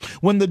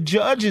 When the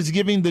judge is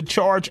giving the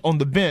charge on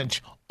the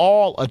bench,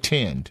 all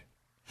attend.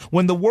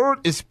 When the word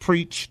is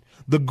preached,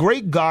 the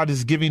great God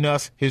is giving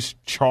us his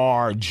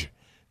charge.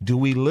 Do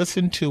we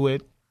listen to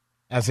it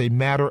as a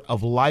matter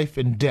of life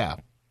and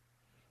death?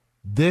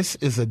 This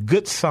is a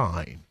good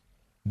sign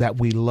that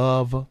we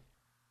love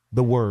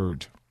the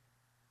word.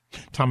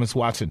 Thomas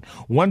Watson,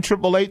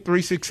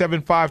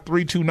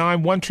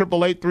 1-888-367-5329,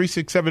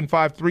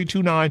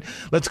 1-888-367-5329.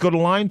 Let's go to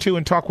line 2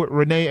 and talk with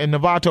Renee and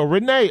Novato.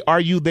 Renee, are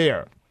you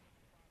there?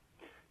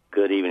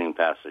 Good evening,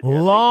 Pastor Jesse.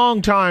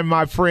 Long time,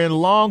 my friend,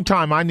 long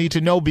time. I need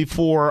to know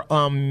before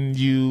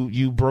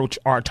you broach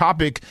our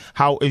topic,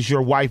 how is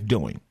your wife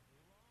doing?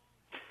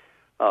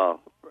 Oh,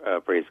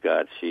 praise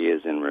God. She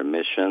is in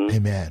remission.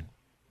 Amen.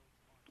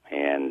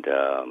 And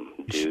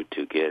due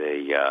to get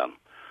at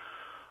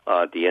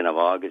the end of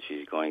August,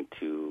 she's going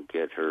to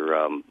get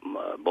her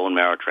bone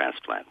marrow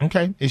transplant.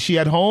 Okay. Is she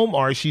at home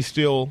or is she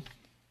still?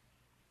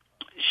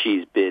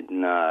 She's been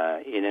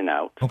in and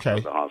out of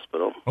the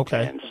hospital.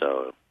 Okay. And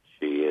so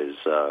she is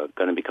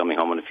going to be coming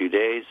home in a few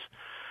days,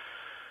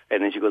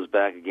 and then she goes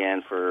back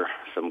again for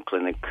some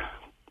clinic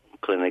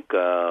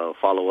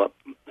follow-up,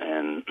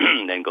 and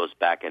then goes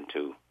back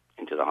into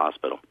the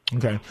hospital.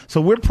 Okay,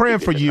 so we're praying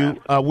for you.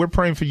 We're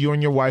praying for you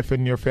and your wife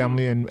and your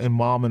family and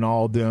mom and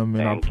all of them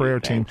and our prayer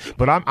team.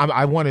 But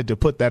I wanted to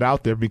put that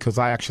out there because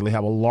I actually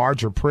have a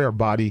larger prayer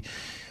body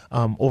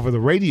over the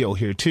radio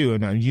here too,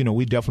 and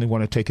we definitely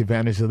want to take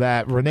advantage of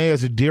that. Renee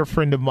is a dear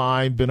friend of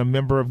mine, been a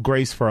member of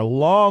Grace for a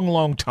long,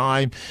 long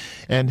time,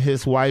 and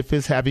his wife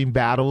is having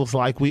battles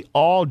like we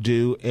all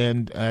do.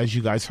 And as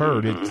you guys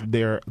heard,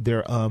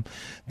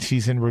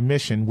 she's in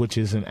remission, which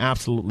is an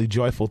absolutely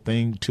joyful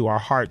thing to our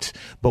hearts.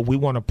 But we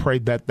want to pray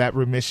that that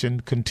remission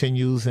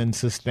continues and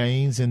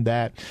sustains, and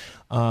that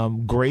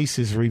grace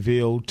is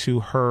revealed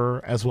to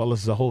her as well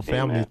as the whole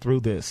family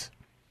through this.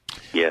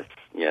 Yes.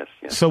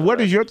 So what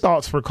are your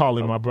thoughts for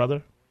calling, my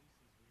brother?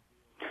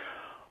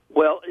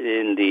 Well,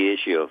 in the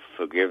issue of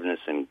forgiveness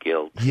and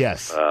guilt.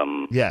 Yes.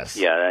 Yes.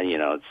 Yeah,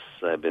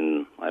 I've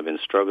been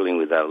struggling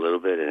with that a little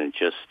bit, and it's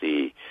just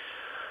the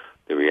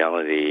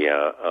reality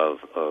of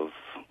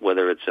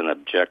whether it's an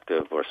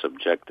objective or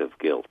subjective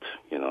guilt.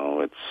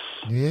 It's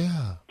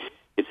an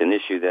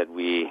issue that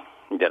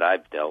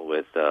I've dealt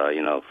with.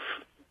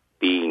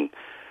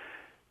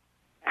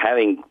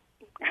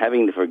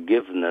 Having the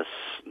forgiveness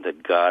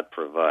that God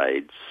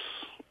provides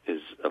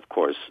is, of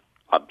course,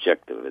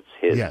 objective. It's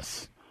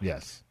His.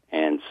 Yes.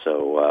 And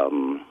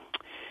so,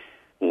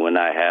 when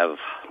I have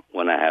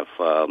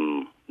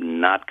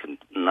not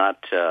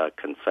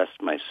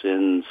confessed my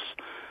sins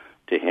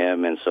to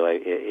Him, and so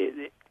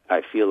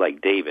I feel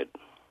like David,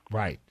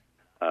 right?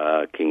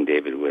 King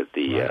David with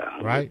the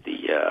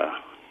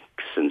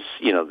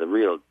the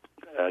real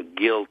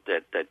guilt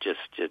that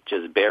just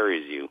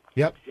buries you.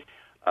 Yep.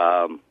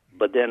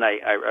 But then I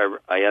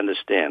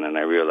understand and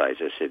I realize,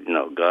 I said,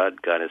 God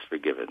has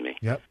forgiven me.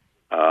 Yep.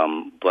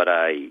 But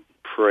I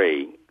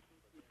pray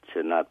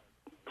to not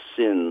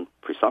sin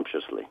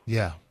presumptuously.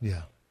 Yeah.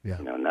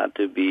 Not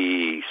to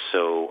be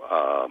so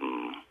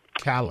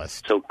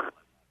callous. So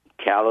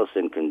callous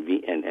and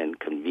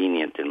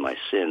convenient in my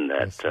sin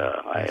that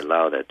I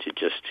allow that to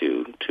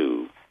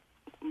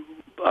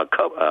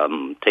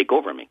take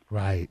over me.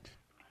 Right.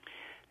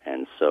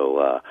 And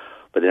so,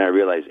 but then I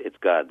realized it's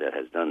God that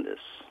has done this.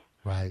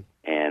 Right.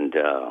 And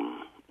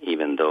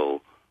even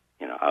though,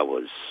 I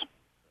was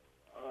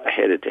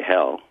headed to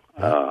hell,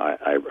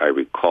 I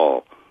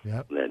recall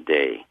that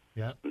day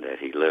that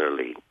he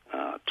literally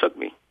took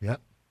me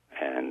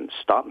and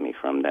stopped me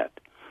from that,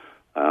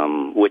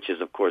 which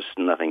is, of course,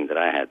 nothing that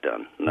I had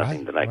done,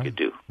 nothing that I could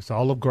do. It's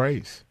all of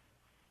grace.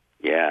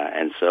 Yeah,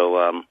 and so,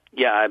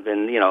 I've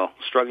been,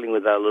 struggling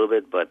with that a little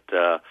bit, but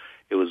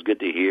it was good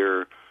to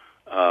hear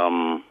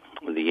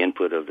the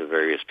input of the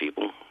various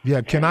people.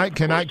 Yeah, can I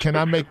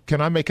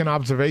make an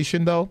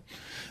observation though?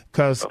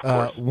 Because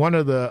one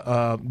of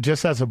the,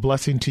 just as a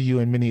blessing to you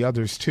and many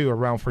others too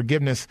around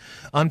forgiveness,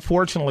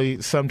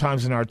 unfortunately,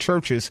 sometimes in our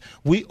churches,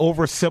 we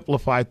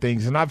oversimplify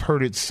things. And I've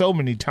heard it so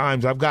many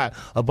times. I've got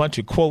a bunch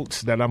of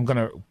quotes that I'm going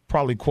to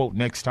probably quote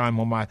next time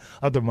on my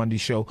other Monday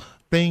show,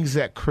 things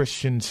that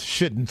Christians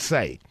shouldn't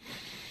say.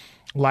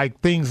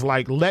 Like things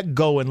like let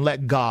go and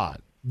let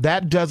God.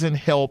 That doesn't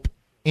help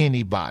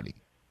anybody.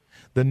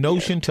 The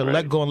notion to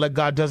let go and let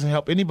God doesn't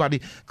help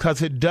anybody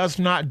because it does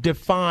not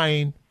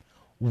define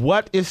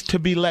what is to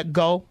be let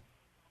go,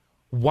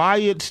 why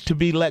it's to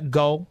be let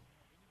go,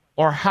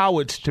 or how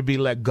it's to be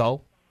let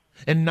go.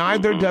 And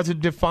neither does it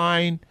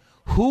define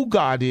who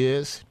God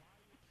is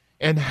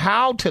and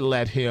how to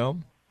let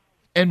him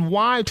and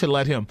why to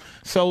let him.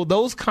 So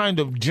those kind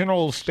of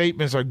general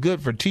statements are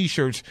good for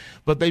T-shirts,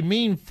 but they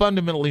mean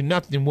fundamentally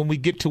nothing when we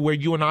get to where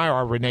you and I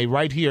are, Renee,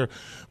 right here,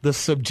 the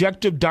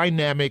subjective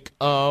dynamic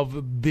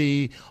of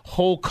the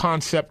whole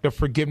concept of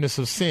forgiveness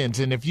of sins.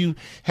 And if you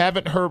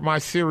haven't heard my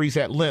series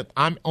at length,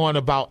 I'm on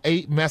about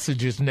 8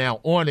 messages now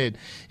on it,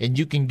 and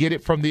you can get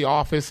it from the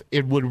office.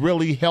 It would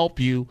really help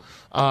you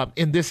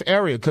in this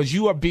area because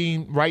you are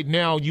being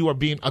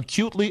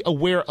acutely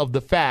aware of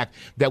the fact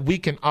that we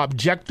can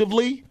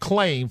objectively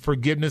claim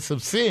forgiveness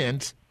of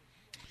sins,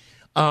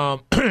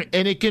 and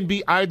it can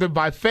be either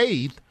by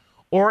faith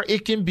or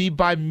it can be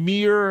by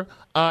mere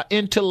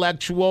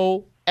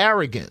intellectual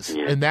arrogance.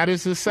 And that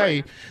is to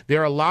say,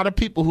 there are a lot of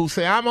people who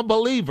say, I'm a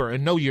believer.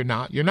 And no, you're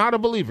not. You're not a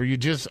believer. You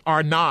just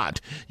are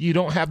not. You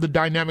don't have the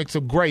dynamics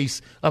of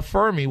grace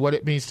affirming what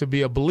it means to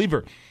be a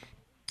believer.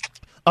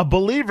 A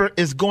believer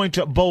is going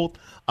to both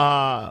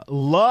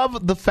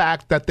love the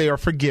fact that they are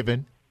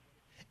forgiven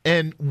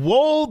and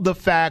woe the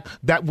fact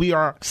that we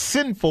are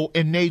sinful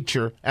in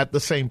nature at the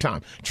same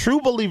time.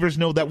 True believers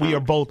know that we are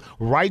both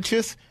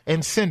righteous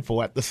and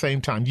sinful at the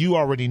same time. You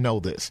already know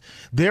this.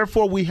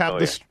 Therefore, we have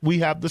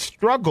the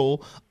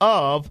struggle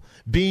of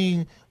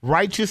being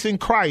righteous in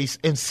Christ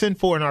and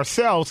sinful in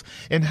ourselves.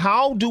 And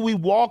how do we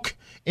walk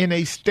in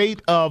a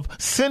state of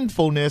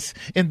sinfulness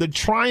in the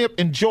triumph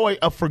and joy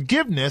of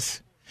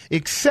forgiveness,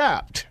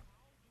 except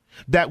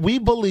that we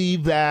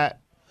believe that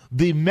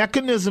the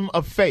mechanism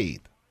of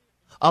faith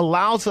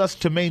allows us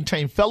to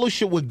maintain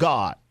fellowship with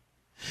God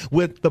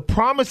with the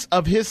promise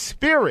of his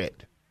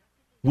Spirit,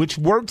 which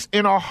works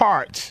in our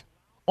hearts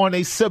on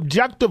a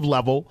subjective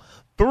level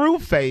through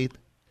faith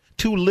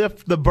to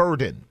lift the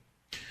burden.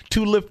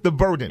 To lift the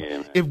burden.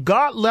 Yeah. If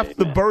God left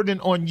the burden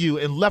on you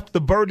and left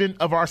the burden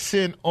of our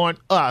sin on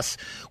us,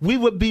 we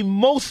would be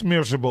most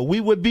miserable. We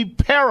would be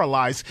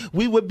paralyzed.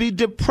 We would be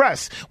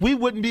depressed. We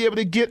wouldn't be able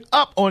to get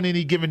up on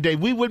any given day.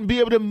 We wouldn't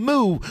be able to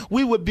move.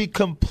 We would be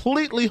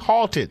completely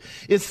halted.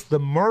 It's the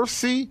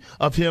mercy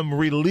of him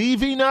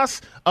relieving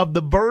us of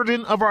the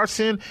burden of our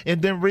sin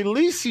and then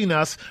releasing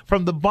us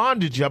from the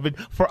bondage of it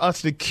for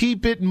us to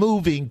keep it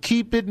moving,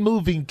 keep it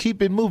moving,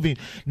 keep it moving.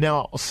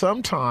 Now,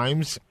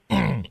 sometimes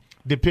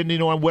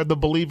depending on where the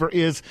believer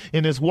is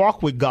in his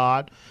walk with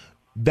God,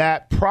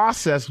 that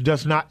process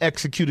does not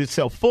execute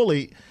itself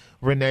fully,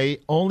 Renee,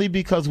 only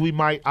because we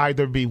might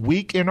either be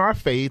weak in our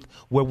faith,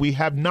 where we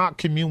have not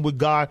communed with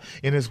God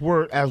in his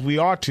word as we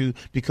ought to,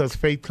 because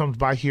faith comes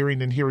by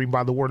hearing and hearing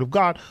by the word of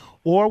God,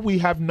 or we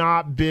have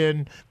not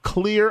been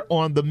clear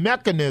on the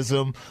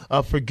mechanism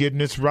of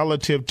forgiveness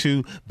relative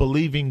to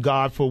believing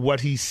God for what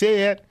he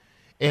said.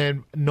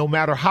 And no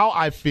matter how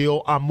I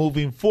feel, I'm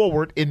moving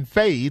forward in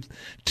faith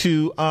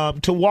to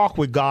walk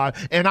with God.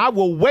 And I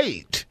will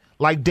wait,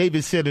 like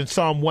David said in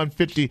Psalm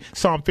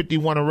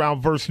 51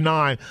 around verse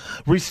 9,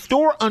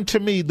 restore unto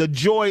me the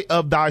joy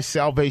of thy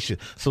salvation.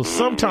 So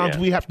sometimes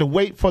we have to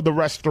wait for the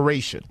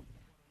restoration.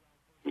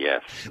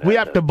 Yes. We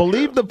have to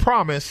believe the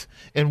promise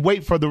and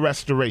wait for the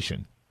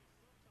restoration.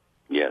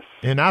 Yes.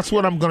 And that's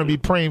what I'm going to be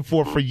praying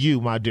for you,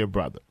 my dear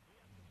brother.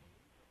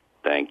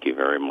 Thank you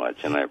very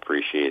much, and I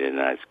appreciate it, and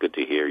it's good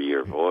to hear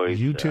your voice.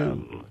 You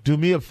too. Do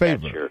me a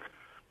favor.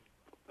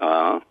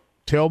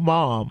 Tell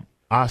Mom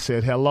I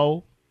said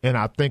hello, and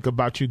I think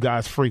about you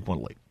guys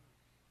frequently.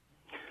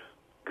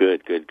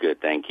 Good.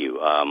 Thank you.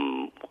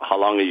 How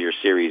long is your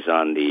series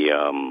on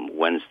the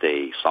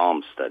Wednesday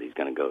Psalm study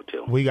going to go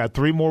till? We got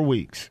 3 more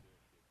weeks.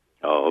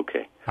 Oh,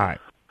 okay. All right.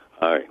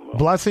 Well,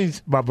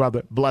 blessings, my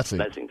brother.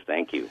 Blessings. Blessings.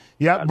 Thank you.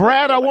 Yeah,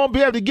 Brad, I won't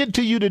be able to get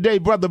to you today,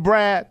 Brother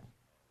Brad.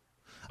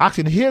 I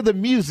can hear the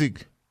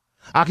music.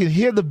 I can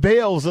hear the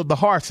bells of the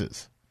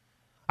horses.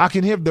 I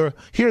can hear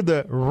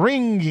the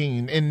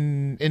ringing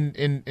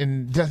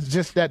in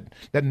just that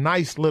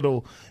nice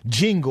little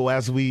jingle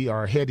as we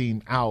are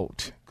heading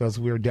out, because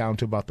we're down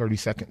to about 30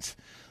 seconds.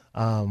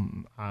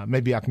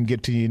 Maybe I can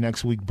get to you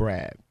next week,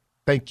 Brad.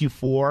 Thank you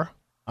for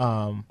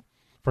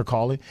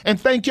calling,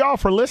 and thank y'all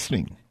for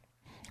listening.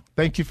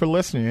 Thank you for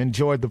listening.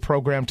 Enjoyed the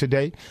program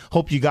today.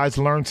 Hope you guys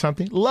learned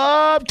something.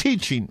 Love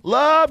teaching.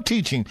 Love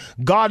teaching.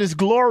 God is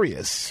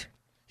glorious.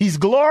 He's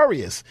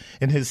glorious,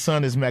 and his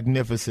son is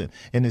magnificent,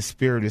 and his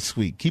spirit is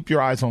sweet. Keep your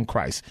eyes on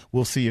Christ.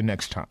 We'll see you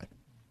next time.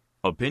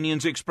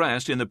 Opinions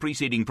expressed in the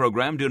preceding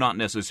program do not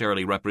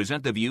necessarily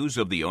represent the views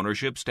of the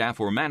ownership, staff,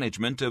 or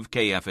management of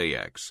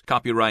KFAX.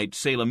 Copyright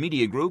Salem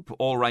Media Group,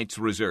 all rights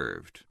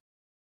reserved.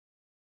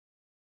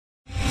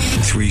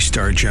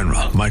 3-star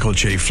General Michael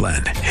J.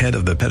 Flynn, head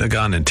of the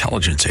Pentagon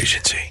Intelligence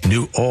Agency,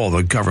 knew all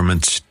the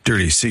government's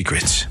dirty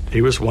secrets.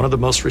 He was one of the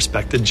most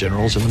respected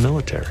generals in the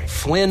military.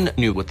 Flynn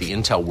knew what the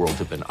intel world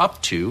had been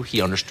up to.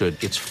 He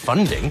understood its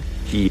funding.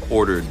 He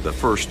ordered the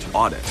first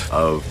audit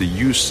of the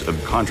use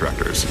of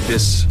contractors.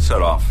 This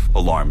set off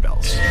alarm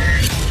bells.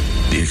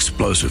 The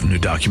explosive new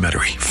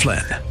documentary,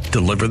 Flynn,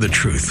 Deliver the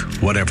Truth,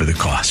 Whatever the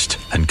Cost,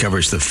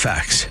 uncovers the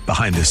facts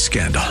behind this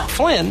scandal.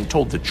 Flynn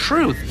told the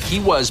truth. He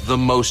was the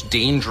most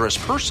dangerous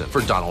person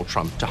for Donald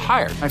Trump to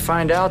hire. I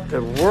find out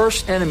the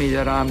worst enemy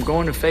that I'm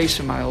going to face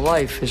in my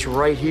life is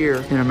right here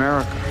in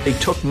America. They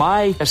took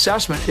my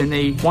assessment and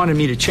they wanted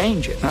me to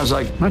change it. And I was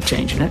like, I'm not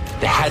changing it.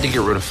 They had to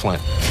get rid of Flynn.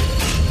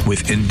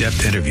 With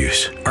in-depth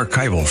interviews,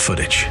 archival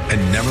footage,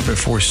 and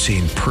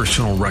never-before-seen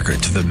personal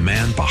records of the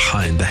man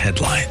behind the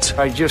headlines.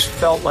 I just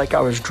felt like I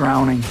was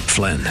drowning.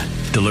 Flynn,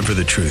 Deliver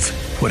the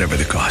Truth, Whatever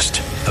the Cost.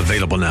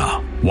 Available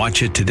now.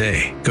 Watch it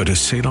today. Go to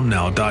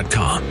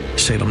salemnow.com.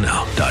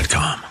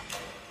 salemnow.com.